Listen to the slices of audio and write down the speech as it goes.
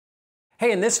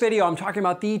Hey, in this video, I'm talking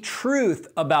about the truth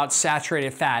about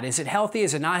saturated fat. Is it healthy?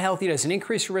 Is it not healthy? Does it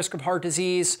increase your risk of heart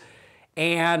disease?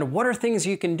 And what are things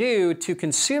you can do to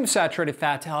consume saturated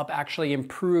fat to help actually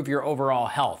improve your overall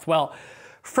health? Well,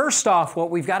 first off, what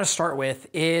we've got to start with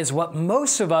is what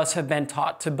most of us have been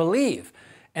taught to believe,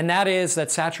 and that is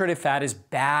that saturated fat is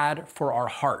bad for our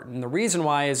heart. And the reason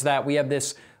why is that we have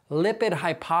this lipid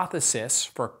hypothesis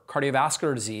for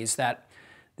cardiovascular disease, that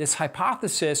this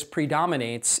hypothesis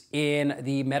predominates in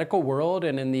the medical world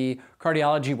and in the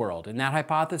cardiology world. And that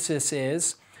hypothesis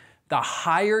is the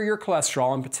higher your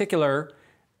cholesterol, in particular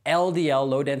LDL,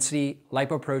 low density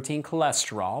lipoprotein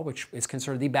cholesterol, which is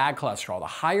considered the bad cholesterol, the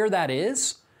higher that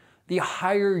is, the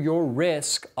higher your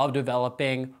risk of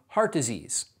developing heart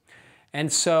disease.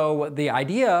 And so the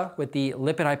idea with the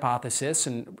lipid hypothesis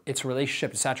and its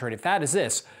relationship to saturated fat is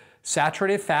this: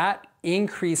 saturated fat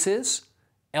increases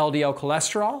LDL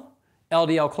cholesterol.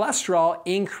 LDL cholesterol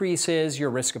increases your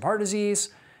risk of heart disease,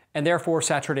 and therefore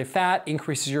saturated fat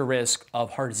increases your risk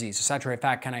of heart disease. So saturated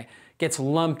fat kind of gets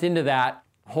lumped into that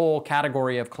whole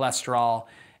category of cholesterol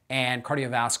and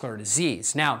cardiovascular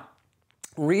disease. Now,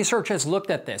 research has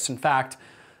looked at this. In fact,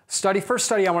 first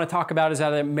study I want to talk about is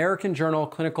out of the American Journal of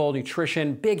Clinical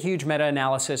Nutrition, big, huge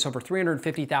meta-analysis, over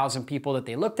 350,000 people that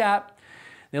they looked at.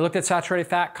 They looked at saturated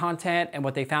fat content, and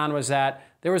what they found was that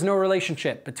there was no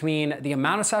relationship between the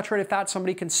amount of saturated fat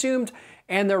somebody consumed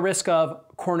and their risk of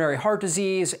coronary heart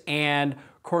disease and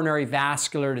coronary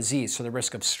vascular disease. So the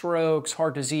risk of strokes,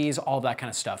 heart disease, all that kind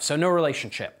of stuff. So no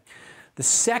relationship. The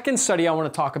second study I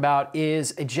want to talk about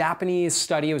is a Japanese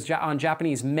study. It was on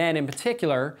Japanese men in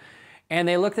particular. And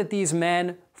they looked at these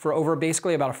men for over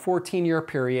basically about a 14-year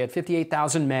period,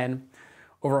 58,000 men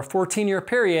over a 14-year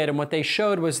period. And what they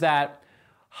showed was that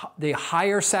the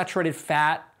higher saturated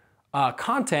fat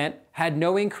content had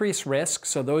no increased risk.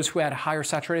 So those who had higher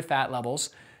saturated fat levels,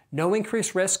 no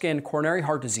increased risk in coronary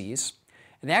heart disease.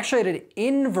 And they actually had an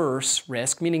inverse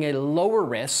risk, meaning a lower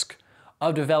risk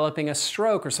of developing a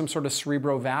stroke or some sort of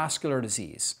cerebrovascular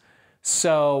disease.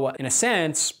 So in a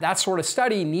sense, that sort of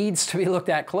study needs to be looked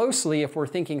at closely if we're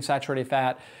thinking saturated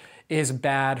fat is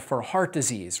bad for heart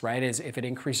disease, right? As if it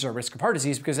increases our risk of heart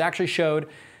disease, because it actually showed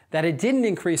that it didn't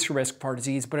increase your risk of heart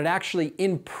disease, but it actually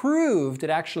improved, it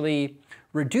actually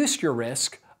reduced your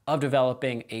risk of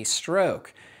developing a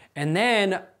stroke. And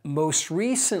then most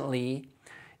recently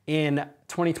in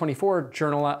 2024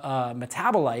 journal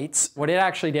Metabolites, what it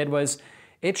actually did was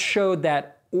it showed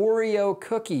that Oreo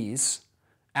cookies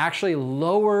actually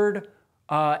lowered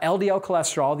LDL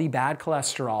cholesterol, the bad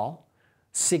cholesterol,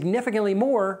 significantly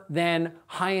more than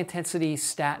high-intensity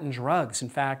statin drugs. In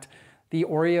fact, the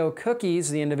Oreo cookies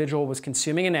the individual was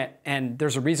consuming, and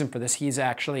there's a reason for this. He was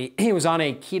on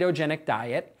a ketogenic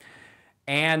diet,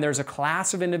 and there's a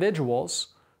class of individuals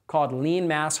called lean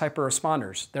mass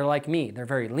hyperresponders. They're like me. They're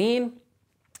very lean,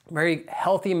 very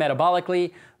healthy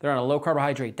metabolically. They're on a low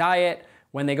carbohydrate diet.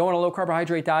 When they go on a low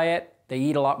carbohydrate diet, they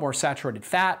eat a lot more saturated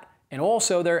fat, and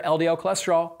also their LDL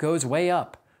cholesterol goes way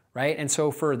up, right? And so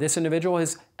for this individual,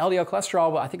 his LDL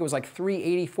cholesterol, I think it was like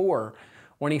 384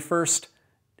 when he first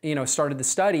started the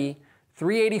study,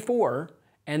 384,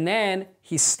 and then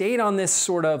he stayed on this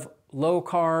sort of low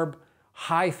carb,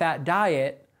 high fat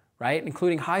diet, right,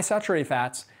 including high saturated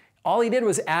fats. All he did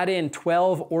was add in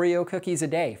 12 Oreo cookies a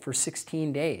day for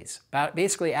 16 days,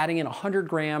 basically adding in 100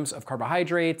 grams of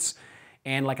carbohydrates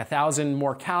and like 1,000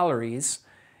 more calories.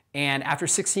 And after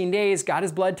 16 days, got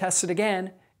his blood tested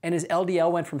again, and his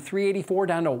LDL went from 384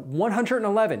 down to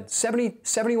 111,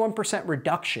 71%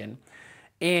 reduction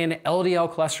in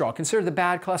LDL cholesterol, considered the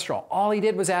bad cholesterol. All he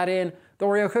did was add in the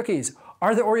Oreo cookies.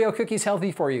 Are the Oreo cookies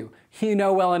healthy for you? You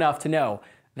know well enough to know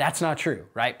that's not true,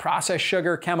 right? Processed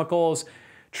sugar, chemicals,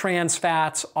 trans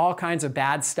fats, all kinds of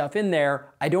bad stuff in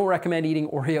there. I don't recommend eating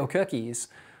Oreo cookies,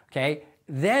 okay?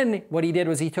 Then what he did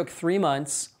was he took 3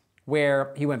 months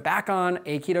where he went back on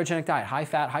a ketogenic diet, high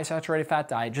fat, high saturated fat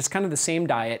diet, just kind of the same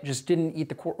diet, just didn't eat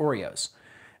the Oreos.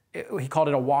 He called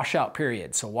it a washout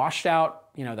period. So washed out,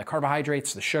 the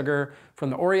carbohydrates, the sugar from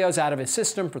the Oreos out of his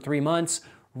system for 3 months,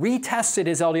 retested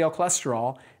his LDL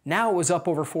cholesterol. Now it was up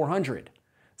over 400.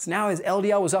 So now his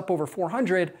LDL was up over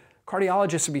 400.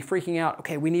 Cardiologists would be freaking out.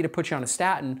 Okay, we need to put you on a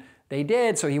statin. They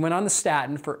did, so he went on the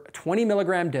statin for a 20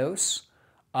 milligram dose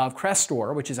of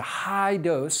Crestor, which is a high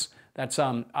dose. That's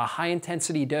a high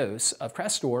intensity dose of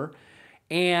Crestor.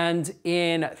 And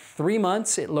in 3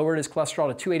 months, it lowered his cholesterol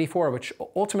to 284, which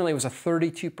ultimately was a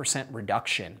 32%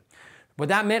 reduction. What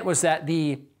that meant was that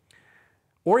the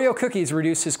Oreo cookies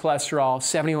reduced his cholesterol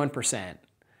 71%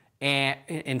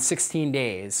 in 16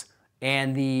 days,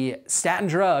 and the statin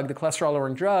drug, the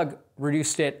cholesterol-lowering drug,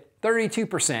 reduced it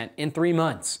 32% in 3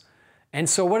 months. And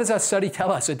so what does that study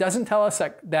tell us? It doesn't tell us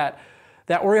that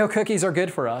Oreo cookies are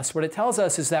good for us. What it tells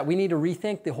us is that we need to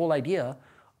rethink the whole idea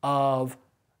of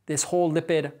this whole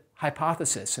lipid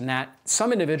hypothesis, and that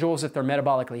some individuals, if they're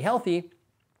metabolically healthy,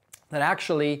 that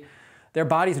actually their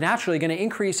body's naturally going to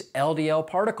increase LDL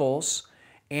particles,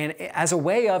 and as a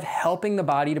way of helping the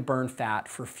body to burn fat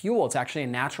for fuel. It's actually a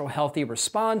natural, healthy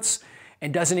response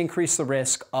and doesn't increase the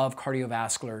risk of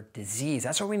cardiovascular disease.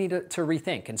 That's what we need to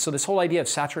rethink. And so this whole idea of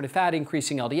saturated fat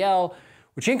increasing LDL,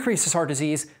 which increases heart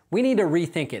disease, we need to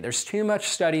rethink it. There's too much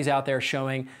studies out there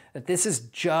showing that this is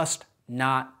just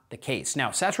not the case.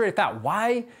 Now, saturated fat,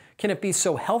 why can it be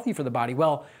so healthy for the body?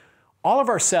 Well, all of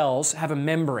our cells have a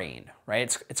membrane,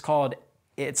 right?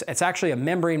 It's actually a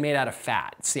membrane made out of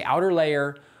fat. It's the outer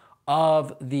layer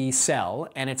of the cell,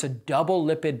 and it's a double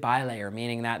lipid bilayer,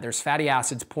 meaning that there's fatty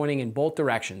acids pointing in both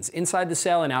directions, inside the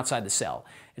cell and outside the cell.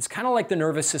 It's kind of like the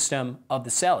nervous system of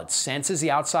the cell. It senses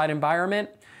the outside environment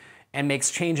and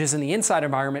makes changes in the inside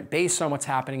environment based on what's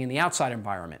happening in the outside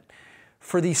environment.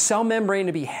 For the cell membrane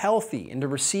to be healthy and to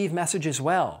receive messages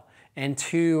well, and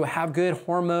to have good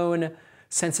hormone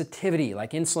sensitivity,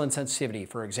 like insulin sensitivity,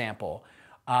 for example,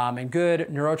 and good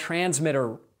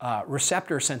neurotransmitter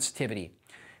receptor sensitivity,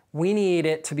 we need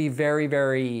it to be very,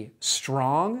 very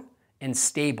strong and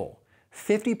stable.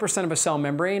 50% of a cell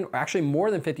membrane, or actually more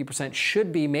than 50%,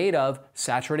 should be made of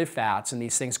saturated fats and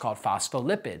these things called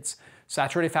phospholipids.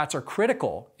 Saturated fats are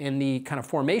critical in the kind of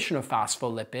formation of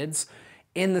phospholipids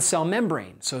in the cell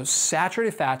membrane. So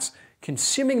saturated fats,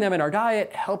 consuming them in our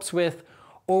diet helps with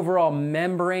overall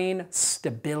membrane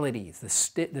stability,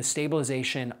 the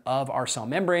stabilization of our cell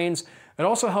membranes. It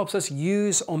also helps us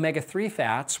use omega-3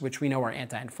 fats, which we know are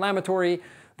anti-inflammatory.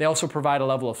 They also provide a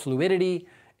level of fluidity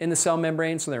in the cell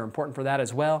membrane, so they're important for that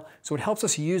as well. So it helps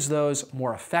us use those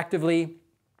more effectively.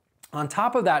 On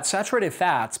top of that, saturated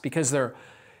fats, because they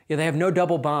have no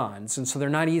double bonds, and so they're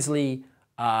not easily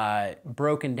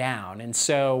broken down. And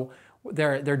so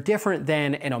they're different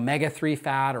than an omega-3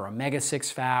 fat or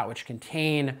omega-6 fat, which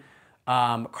contain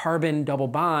carbon double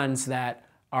bonds that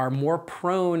are more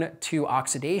prone to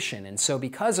oxidation. And so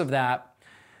because of that,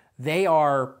 they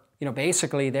are,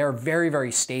 basically they're very,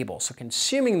 very stable. So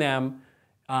consuming them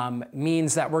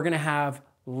means that we're going to have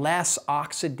less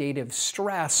oxidative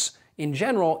stress in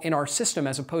general in our system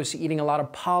as opposed to eating a lot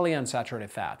of polyunsaturated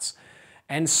fats.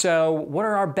 And so what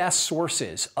are our best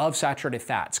sources of saturated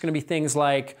fat? It's going to be things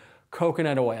like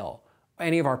coconut oil,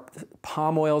 any of our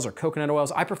palm oils or coconut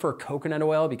oils. I prefer coconut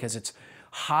oil because it's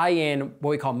high in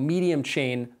what we call medium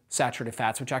chain saturated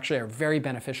fats, which actually are very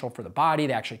beneficial for the body.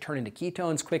 They actually turn into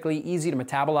ketones quickly, easy to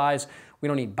metabolize. We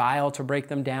don't need bile to break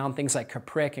them down, things like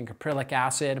capric and caprylic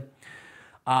acid.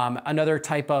 Another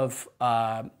type of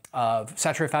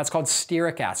saturated fat is called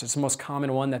stearic acid. It's the most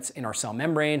common one that's in our cell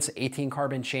membranes, 18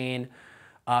 carbon chain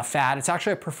fat. It's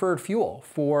actually a preferred fuel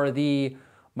for the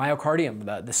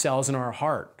myocardium, the cells in our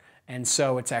heart. And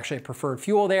so it's actually a preferred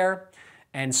fuel there.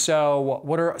 And so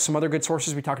what are some other good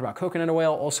sources? We talked about coconut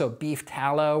oil, also beef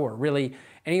tallow, or really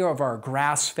any of our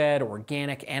grass-fed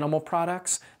organic animal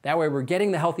products. That way we're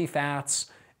getting the healthy fats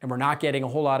and we're not getting a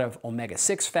whole lot of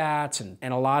omega-6 fats and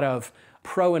a lot of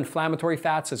pro-inflammatory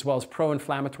fats, as well as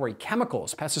pro-inflammatory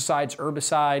chemicals, pesticides,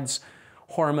 herbicides,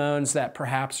 hormones that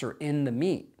perhaps are in the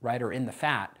meat, right, or in the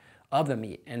fat of the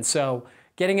meat. And so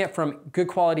getting it from good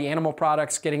quality animal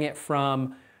products, getting it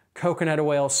from coconut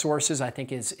oil sources, I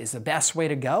think is the best way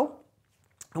to go.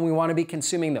 And we want to be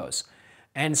consuming those.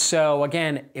 And so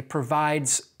again, it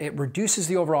reduces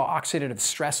the overall oxidative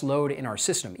stress load in our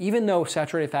system. Even though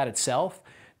saturated fat itself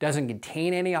doesn't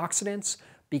contain antioxidants,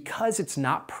 because it's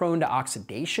not prone to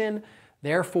oxidation,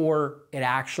 therefore it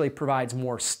actually provides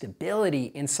more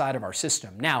stability inside of our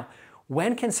system. Now,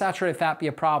 when can saturated fat be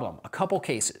a problem? A couple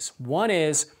cases. One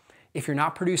is if you're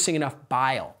not producing enough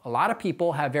bile. A lot of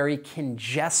people have very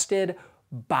congested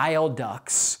bile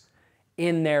ducts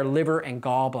in their liver and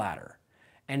gallbladder.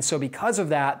 And so because of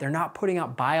that, they're not putting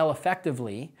out bile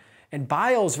effectively. And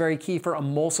bile is very key for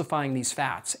emulsifying these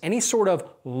fats. Any sort of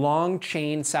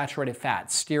long-chain saturated fat,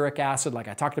 stearic acid, like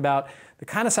I talked about, the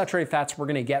kind of saturated fats we're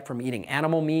gonna get from eating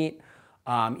animal meat,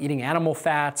 eating animal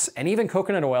fats, and even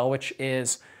coconut oil, which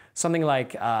is something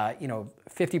like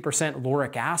 50%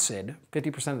 lauric acid.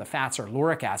 50% of the fats are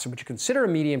lauric acid, which you consider a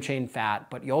medium chain fat,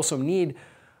 but you also need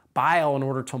bile in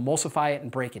order to emulsify it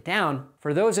and break it down.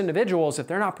 For those individuals, if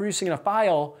they're not producing enough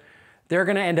bile, they're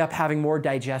going to end up having more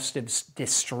digestive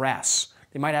distress.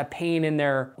 They might have pain in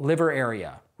their liver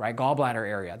area, right, gallbladder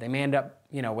area. They may end up,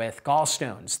 with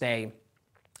gallstones. They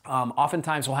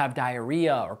oftentimes will have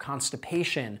diarrhea or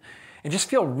constipation and just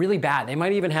feel really bad. They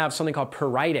might even have something called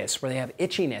pruritus, where they have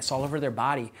itchiness all over their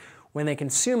body. when they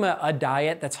consume a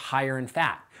diet that's higher in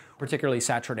fat, particularly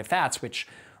saturated fats, which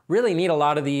really need a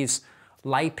lot of these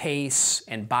lipase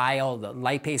and bile, the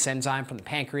lipase enzyme from the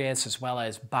pancreas, as well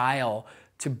as bile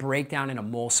to break down and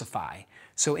emulsify.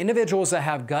 So individuals that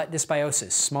have gut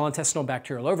dysbiosis, small intestinal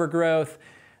bacterial overgrowth,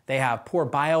 they have poor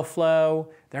bile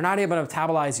flow, they're not able to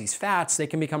metabolize these fats, they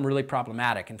can become really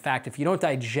problematic. In fact, if you don't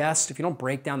digest, if you don't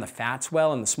break down the fats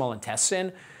well in the small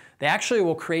intestine, they actually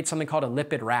will create something called a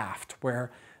lipid raft,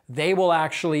 where they will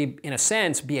actually, in a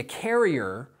sense, be a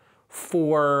carrier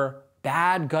for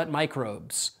bad gut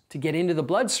microbes to get into the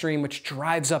bloodstream, which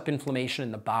drives up inflammation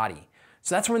in the body.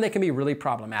 So that's when they can be really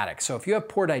problematic. So if you have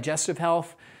poor digestive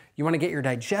health, you want to get your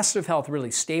digestive health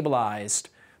really stabilized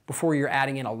before you're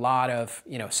adding in a lot of,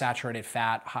 saturated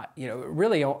fat,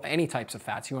 really any types of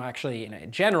fats. You actually,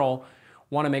 in general,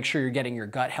 want to make sure you're getting your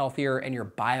gut healthier and your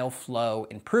bile flow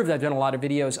improved. I've done a lot of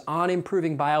videos on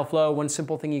improving bile flow. One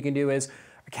simple thing you can do is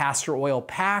a castor oil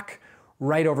pack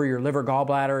right over your liver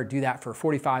gallbladder. Do that for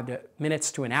 45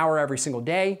 minutes to an hour every single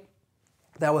day.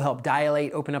 That will help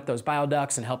dilate, open up those bile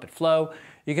ducts and help it flow.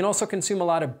 You can also consume a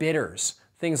lot of bitters.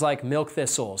 Things like milk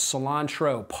thistles,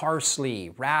 cilantro, parsley,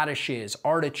 radishes,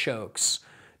 artichokes,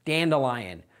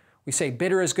 dandelion. We say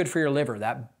bitter is good for your liver.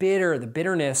 The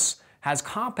bitterness has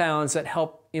compounds that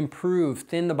help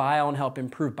thin the bile and help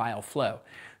improve bile flow.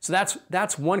 So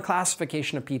that's one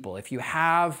classification of people. If you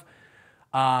have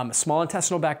small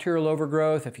intestinal bacterial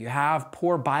overgrowth, if you have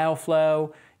poor bile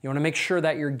flow, you want to make sure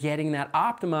that you're getting that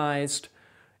optimized,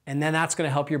 and then that's going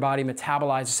to help your body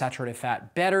metabolize the saturated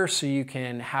fat better so you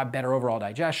can have better overall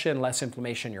digestion, less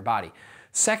inflammation in your body.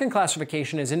 Second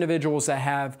classification is individuals that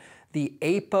have the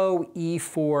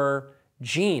ApoE4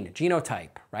 genotype,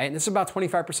 right? And this is about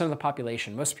 25% of the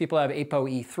population. Most people have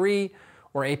ApoE3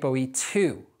 or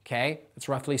ApoE2, okay? It's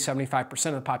roughly 75%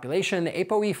 of the population. The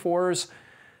ApoE4s,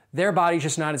 their body's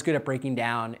just not as good at breaking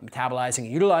down, metabolizing,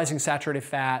 and utilizing saturated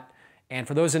fat. And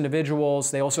for those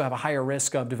individuals, they also have a higher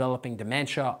risk of developing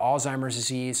dementia, Alzheimer's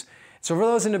disease. So for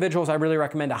those individuals, I really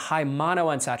recommend a high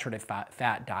monounsaturated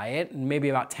fat diet, and maybe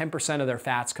about 10% of their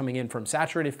fats coming in from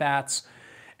saturated fats,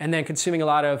 and then consuming a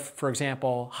lot of, for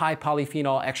example, high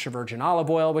polyphenol extra virgin olive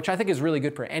oil, which I think is really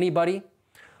good for anybody.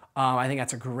 I think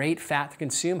that's a great fat to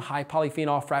consume, high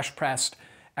polyphenol fresh pressed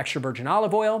extra virgin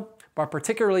olive oil, but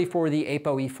particularly for the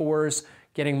ApoE4s,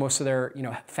 getting most of their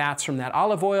fats from that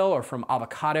olive oil or from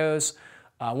avocados,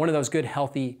 one of those good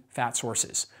healthy fat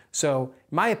sources. So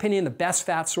in my opinion, the best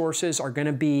fat sources are going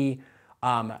to be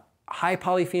high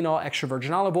polyphenol extra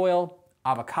virgin olive oil.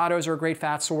 Avocados are a great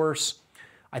fat source.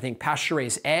 I think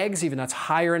pasture-raised eggs, even that's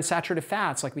higher in saturated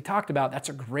fats, like we talked about, that's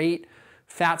a great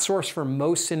fat source for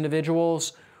most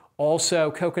individuals.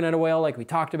 Also coconut oil, like we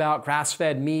talked about,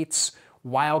 grass-fed meats,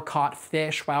 wild-caught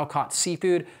fish, wild-caught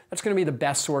seafood, that's going to be the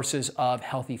best sources of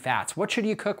healthy fats. What should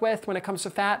you cook with when it comes to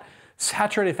fat?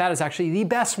 Saturated fat is actually the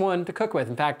best one to cook with.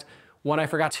 In fact, one I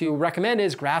forgot to recommend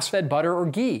is grass-fed butter or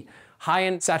ghee. High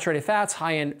in saturated fats,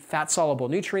 high in fat-soluble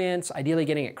nutrients, ideally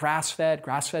getting it grass-fed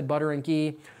butter and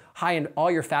ghee. High in all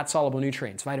your fat-soluble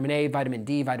nutrients, vitamin A, vitamin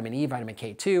D, vitamin E, vitamin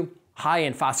K2. High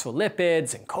in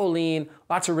phospholipids and choline,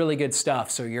 lots of really good stuff.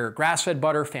 So your grass-fed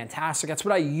butter, fantastic. That's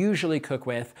what I usually cook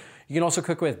with. You can also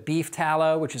cook with beef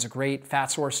tallow, which is a great fat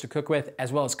source to cook with,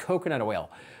 as well as coconut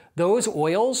oil. Those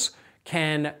oils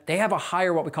they have a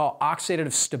higher what we call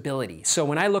oxidative stability. So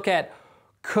when I look at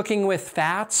cooking with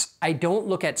fats, I don't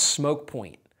look at smoke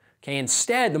point. Okay,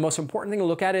 instead, the most important thing to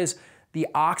look at is the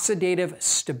oxidative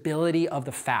stability of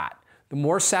the fat. The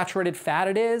more saturated fat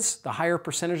it is, the higher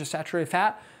percentage of saturated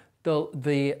fat,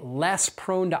 the less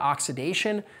prone to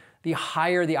oxidation, the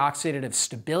higher the oxidative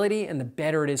stability, and the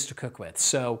better it is to cook with.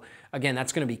 So again,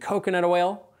 that's going to be coconut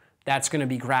oil, that's going to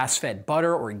be grass-fed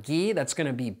butter or ghee, that's going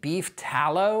to be beef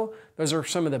tallow. Those are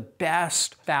some of the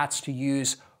best fats to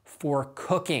use for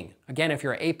cooking. Again, if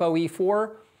you're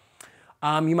ApoE4,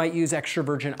 you might use extra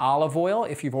virgin olive oil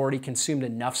if you've already consumed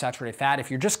enough saturated fat. If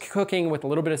you're just cooking with a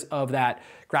little bit of that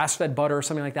grass-fed butter or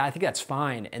something like that, I think that's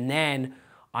fine. And then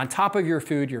on top of your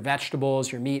food, your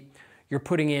vegetables, your meat, you're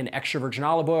putting in extra virgin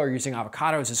olive oil or using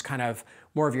avocados as kind of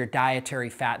more of your dietary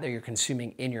fat that you're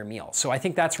consuming in your meal. So I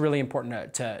think that's really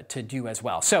important to do as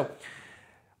well. So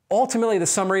ultimately, the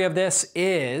summary of this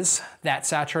is that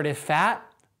saturated fat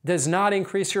does not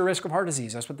increase your risk of heart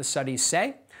disease. That's what the studies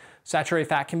say. Saturated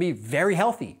fat can be very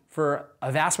healthy for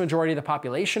a vast majority of the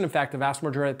population. In fact, the vast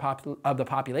majority of the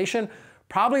population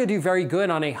probably will do very good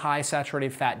on a high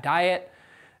saturated fat diet,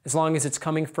 as long as it's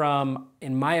coming from,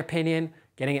 in my opinion,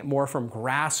 getting it more from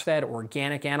grass-fed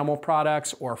organic animal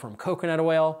products or from coconut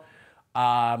oil.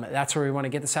 That's where we want to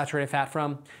get the saturated fat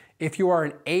from. If you are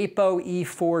an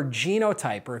ApoE4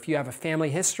 genotype, or if you have a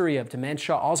family history of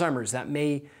dementia, Alzheimer's, that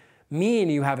may mean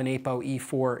you have an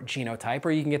ApoE4 genotype, or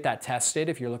you can get that tested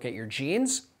if you look at your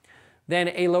genes, then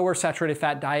a lower saturated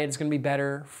fat diet is going to be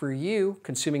better for you,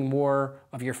 consuming more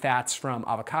of your fats from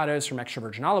avocados, from extra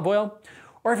virgin olive oil.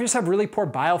 Or if you just have really poor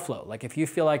bile flow, like if you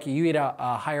feel like you eat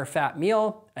a higher fat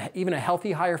meal, even a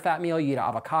healthy higher fat meal, you eat an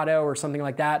avocado or something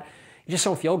like that, you just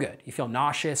don't feel good. You feel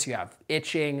nauseous, you have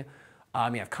itching,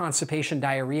 you have constipation,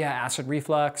 diarrhea, acid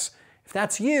reflux. If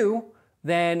that's you,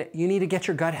 then you need to get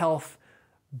your gut health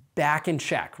back in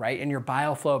check, right? And your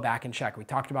bile flow back in check. We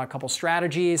talked about a couple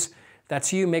strategies. If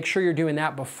that's you, make sure you're doing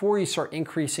that before you start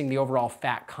increasing the overall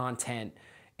fat content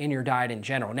in your diet in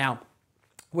general. Now,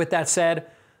 with that said,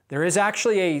 there is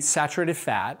actually a saturated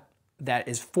fat that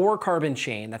is 4-carbon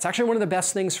chain. That's actually one of the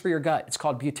best things for your gut. It's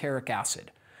called butyric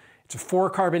acid. It's a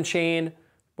 4-carbon chain,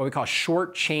 what we call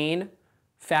short chain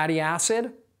fatty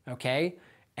acid, okay?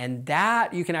 And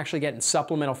that you can actually get in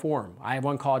supplemental form. I have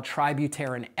one called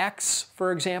Tributyrin X,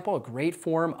 for example, a great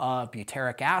form of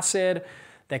butyric acid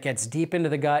that gets deep into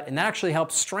the gut, and that actually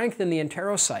helps strengthen the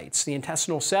enterocytes, the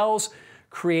intestinal cells,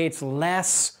 creates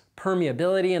less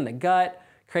permeability in the gut,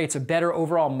 creates a better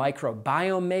overall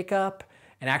microbiome makeup,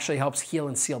 and actually helps heal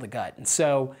and seal the gut. And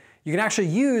so you can actually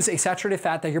use a saturated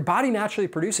fat that your body naturally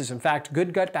produces. In fact,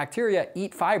 good gut bacteria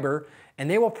eat fiber, and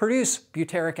they will produce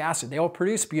butyric acid. They will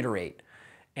produce butyrate.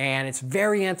 And it's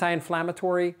very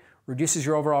anti-inflammatory, reduces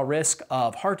your overall risk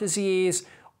of heart disease,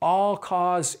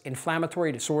 all-cause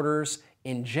inflammatory disorders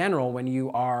in general when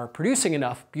you are producing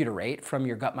enough butyrate from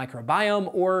your gut microbiome,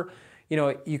 or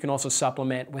you can also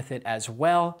supplement with it as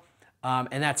well.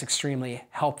 And that's extremely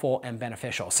helpful and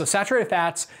beneficial. So saturated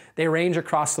fats, they range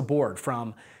across the board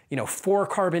from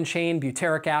 4-carbon chain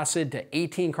butyric acid to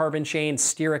 18-carbon chain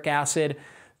stearic acid.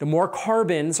 The more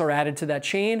carbons are added to that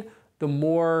chain, the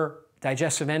more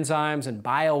digestive enzymes and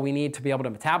bile we need to be able to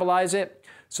metabolize it.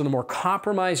 So the more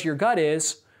compromised your gut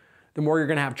is, the more you're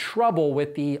going to have trouble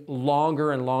with the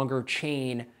longer and longer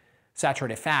chain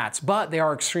saturated fats. But they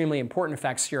are extremely important. In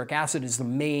fact, stearic acid is the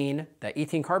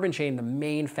 18-carbon chain, the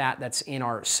main fat that's in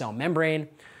our cell membrane.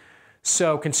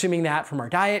 So consuming that from our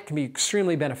diet can be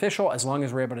extremely beneficial as long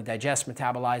as we're able to digest,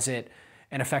 metabolize it,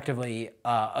 and effectively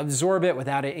absorb it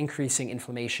without it increasing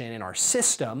inflammation in our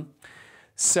system.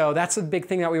 So that's a big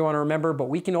thing that we want to remember, but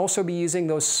we can also be using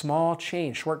those small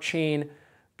chain, short chain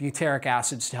butyric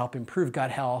acids to help improve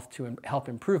gut health, to help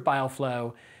improve bile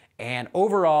flow, and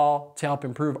overall to help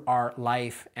improve our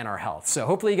life and our health. So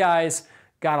hopefully you guys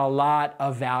got a lot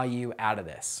of value out of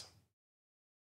this.